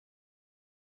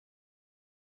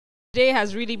Today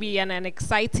has really been an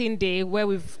exciting day where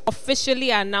we've officially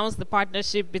announced the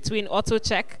partnership between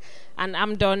Autochek and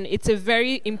AMDON. It's a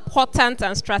very important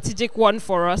and strategic one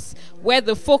for us, where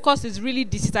the focus is really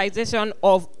digitization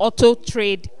of auto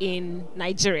trade in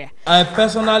Nigeria. I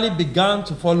personally began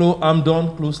to follow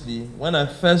AMDON closely when I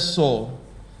first saw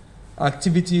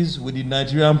activities with the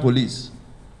Nigerian police,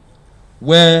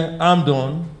 where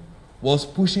AMDON was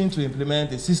pushing to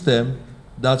implement a system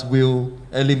that will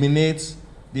eliminate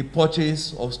the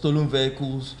purchase of stolen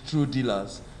vehicles through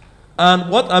dealers. And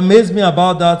what amazed me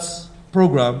about that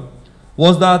program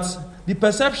was that the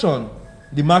perception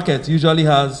the market usually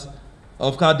has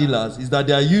of car dealers is that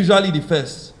they are usually the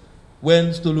first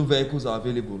when stolen vehicles are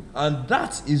available. And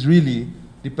that is really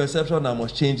the perception that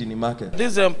must change in the market.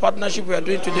 This partnership we are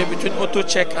doing today between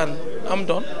Autochek and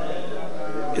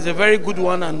AMDON is a very good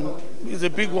one, and is a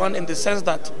big one in the sense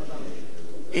that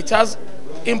it has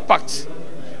impact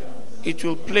it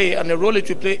will play, and the role it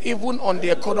will play even on the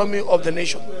economy of the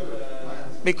nation,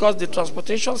 because the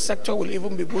transportation sector will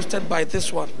even be boosted by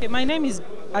this one. My name is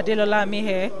Adelola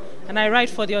Mehe, and I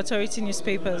write for the Authority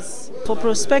newspapers. For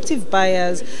prospective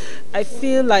buyers, I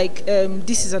feel like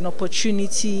this is an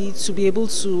opportunity to be able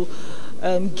to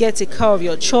get a car of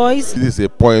your choice. This is a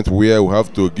point where we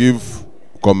have to give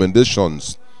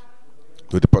commendations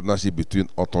to the partnership between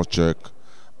Autochek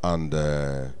and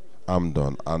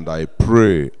AMDON, and I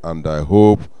pray and I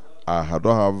hope, I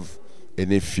don't have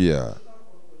any fear,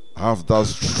 I have that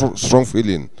strong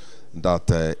feeling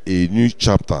that a new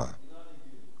chapter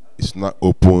is now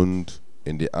opened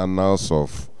in the annals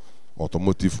of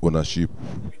automotive ownership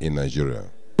in Nigeria.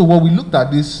 So when we looked at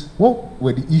this, what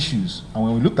were the issues? And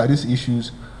when we looked at these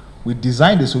issues, we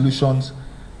designed the solutions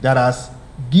that has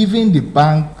given the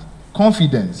bank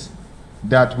confidence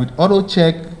that with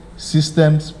Autochek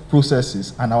systems,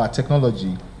 processes, and our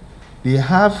technology, they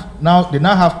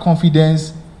now have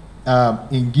confidence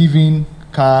in giving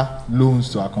car loans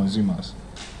to our consumers.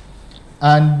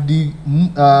 And the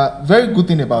very good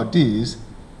thing about this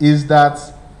is that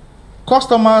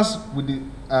customers with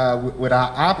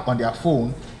our app on their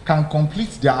phone can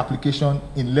complete their application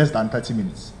in less than 30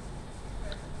 minutes.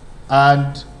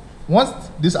 And once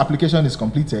this application is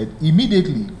completed,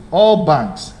 immediately all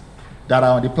banks that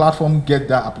are on the platform get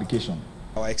that application.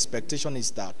 Our expectation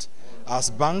is that as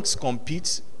banks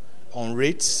compete on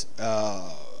rates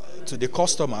to the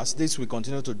customers, this will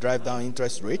continue to drive down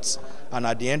interest rates, and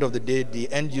at the end of the day, the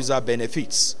end user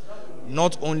benefits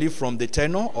not only from the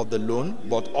tenor of the loan,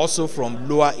 but also from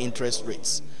lower interest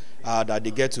rates that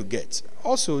they get.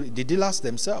 Also, the dealers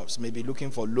themselves may be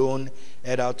looking for loan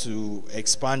either to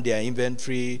expand their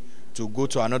inventory, to go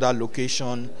to another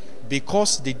location,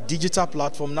 because the digital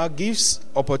platform now gives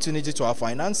opportunity to our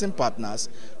financing partners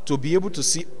to be able to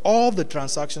see all the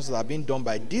transactions that are being done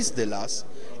by these dealers.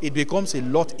 It becomes a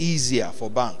lot easier for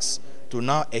banks to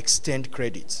now extend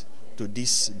credit to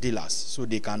these dealers so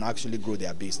they can actually grow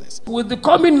their business. With the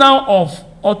coming now of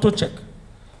Autochek,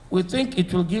 we think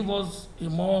it will give us a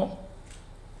more,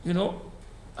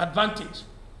 advantage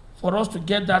for us to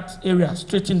get that area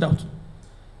straightened out.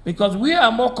 Because we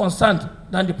are more concerned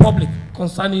than the public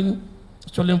concerning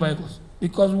stolen vehicles,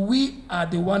 because we are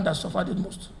the one that suffered the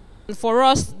most. For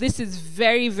us, this is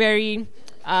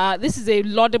this is a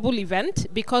laudable event,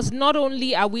 because not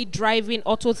only are we driving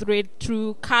auto trade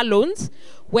through car loans,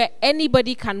 where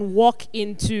anybody can walk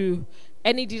into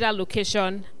any dealer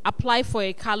location, apply for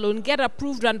a car loan, get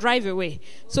approved, and drive away.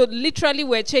 So literally,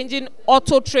 we're changing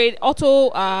auto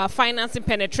financing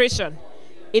penetration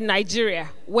in Nigeria,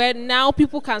 where now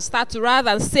people can start to,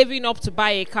 rather than saving up to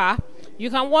buy a car, you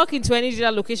can walk into any dealer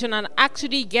location and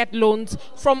actually get loans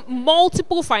from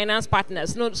multiple finance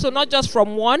partners. So not just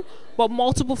from one, but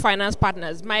multiple finance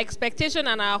partners. My expectation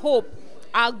and our hope,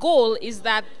 our goal is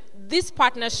that this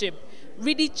partnership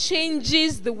really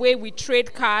changes the way we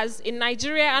trade cars in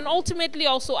Nigeria and ultimately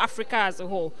also Africa as a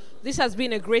whole. This has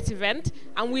been a great event,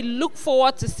 and we look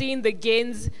forward to seeing the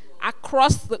gains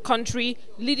across the country,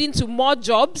 leading to more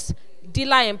jobs,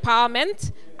 dealer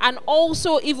empowerment, and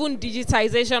also even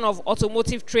digitization of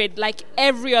automotive trade like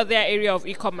every other area of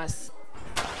e-commerce.